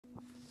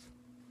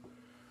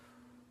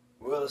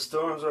Well, the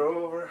storms are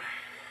over.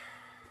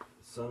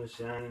 The sun is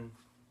shining.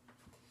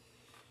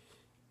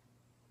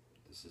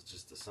 This is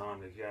just the song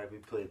that gotta be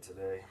played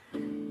today.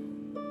 At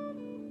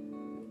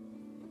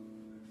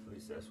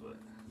least that's what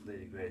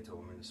Lady Gray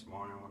told me this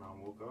morning when I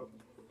woke up.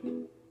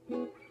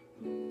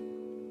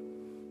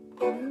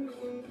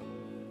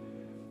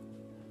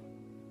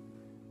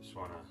 Just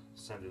want to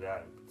send it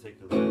out in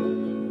particular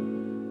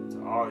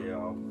to all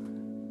y'all.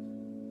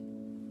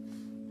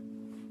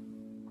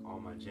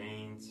 All my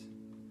Janes,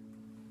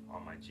 all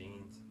my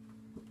jeans,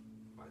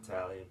 my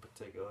Tally in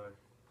particular,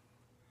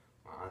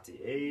 my Auntie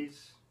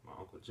A's, my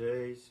Uncle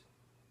Jay's,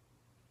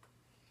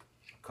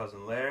 my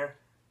Cousin Lair,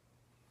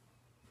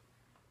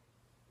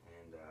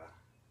 and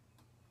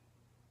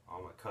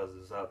all my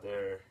cousins out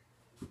there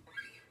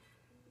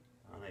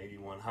on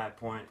 81 High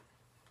Point,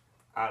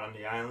 out on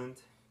the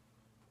island.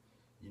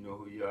 You know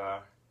who you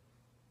are.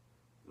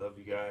 Love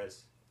you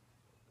guys,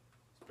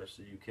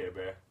 especially you, Care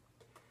Bear.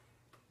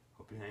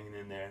 Hope you're hanging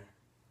in there.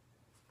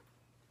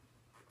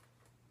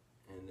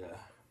 And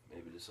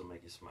maybe this will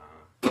make you smile.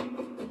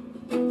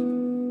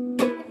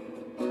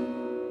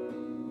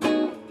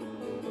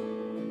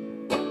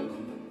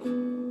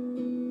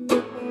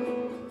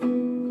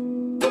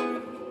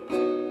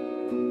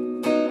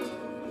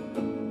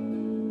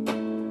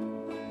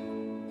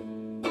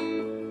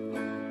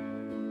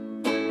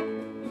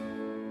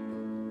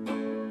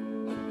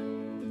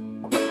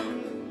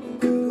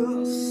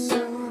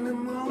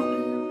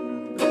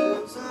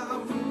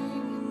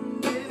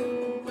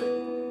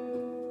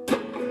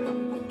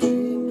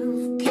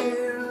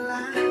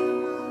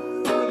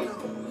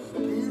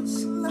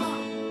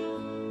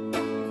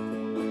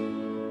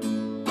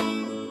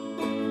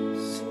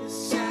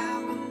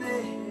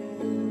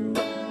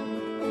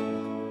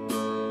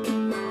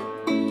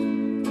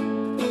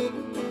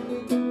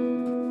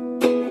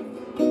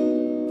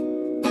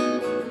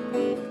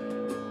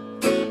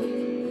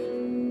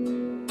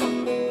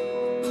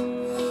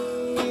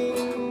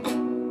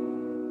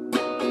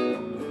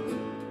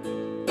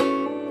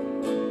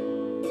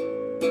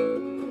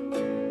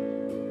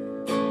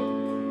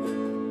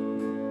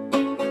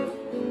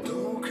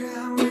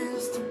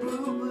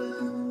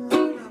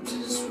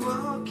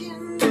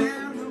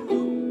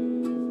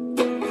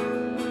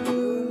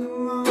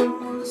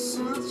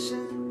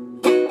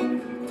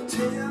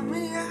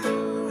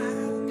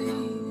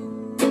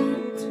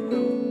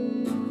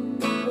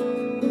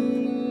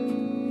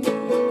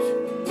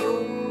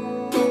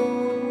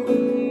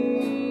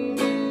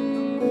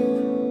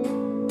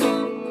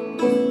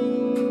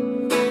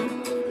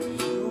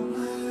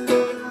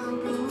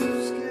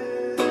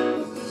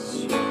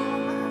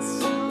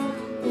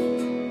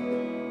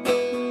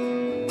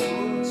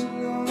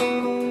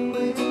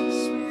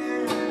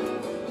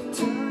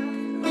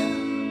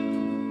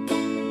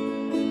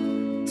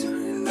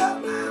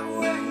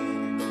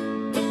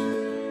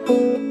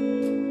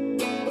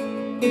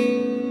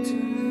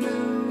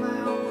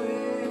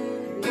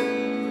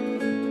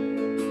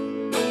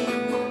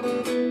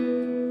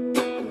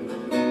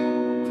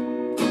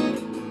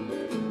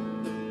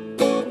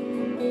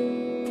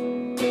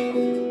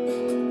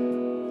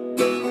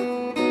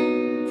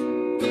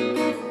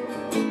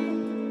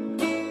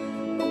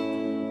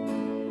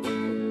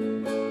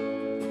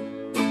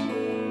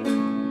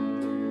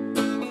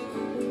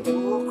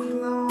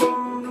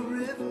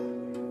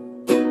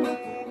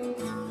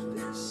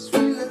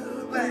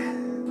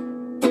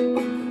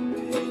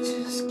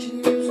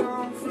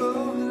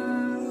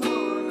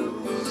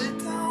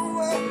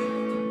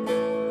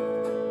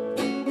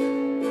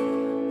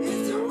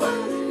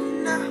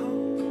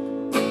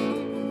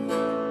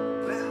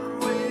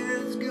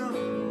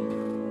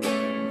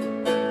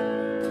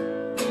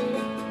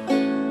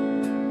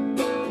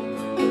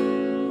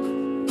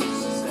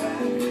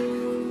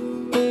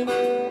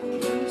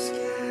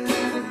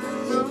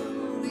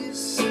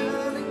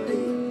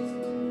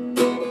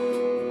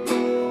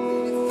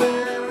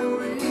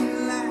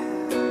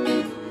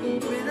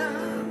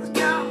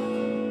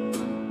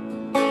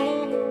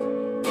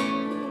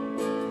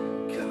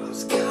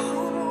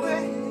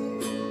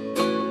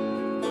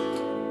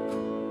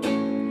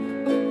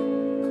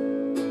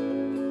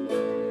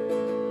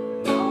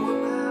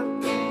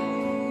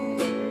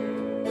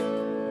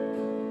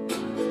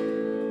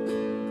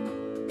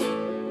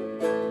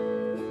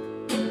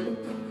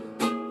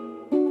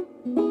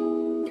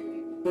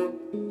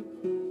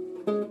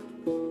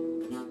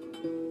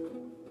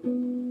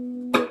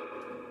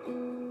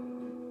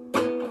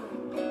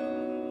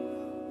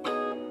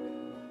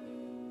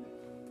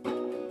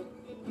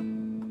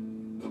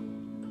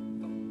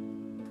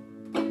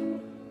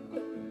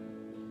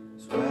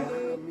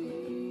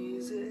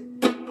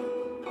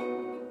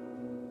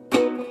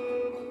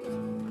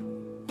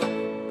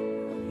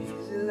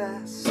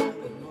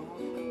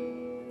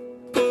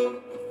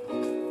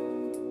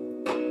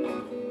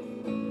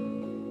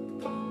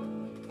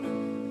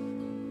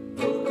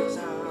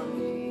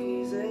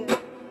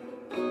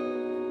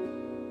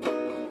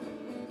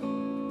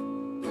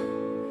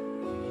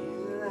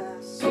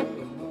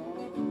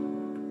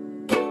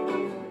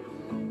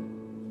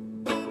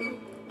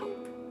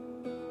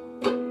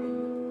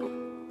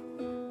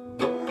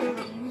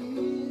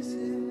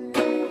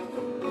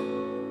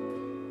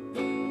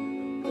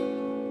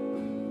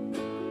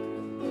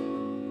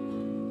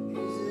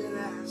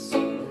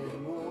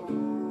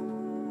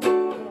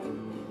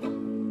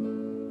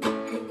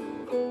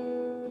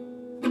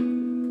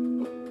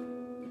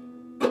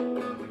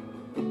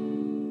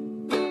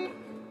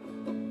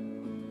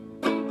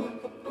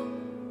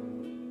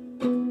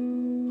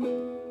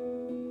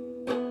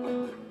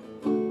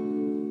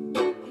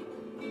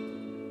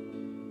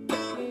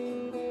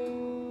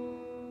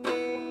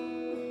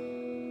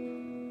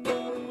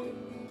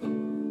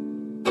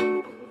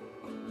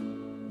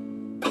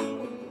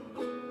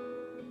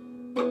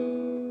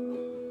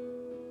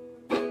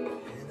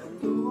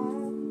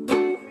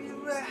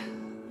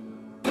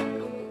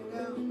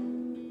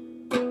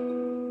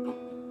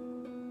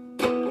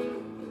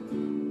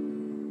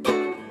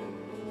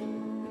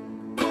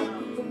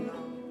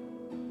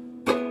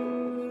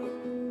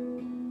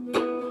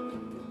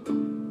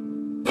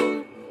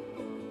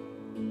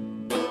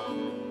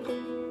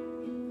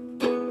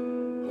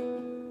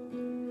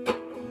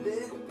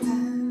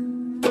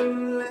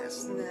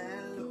 last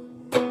night.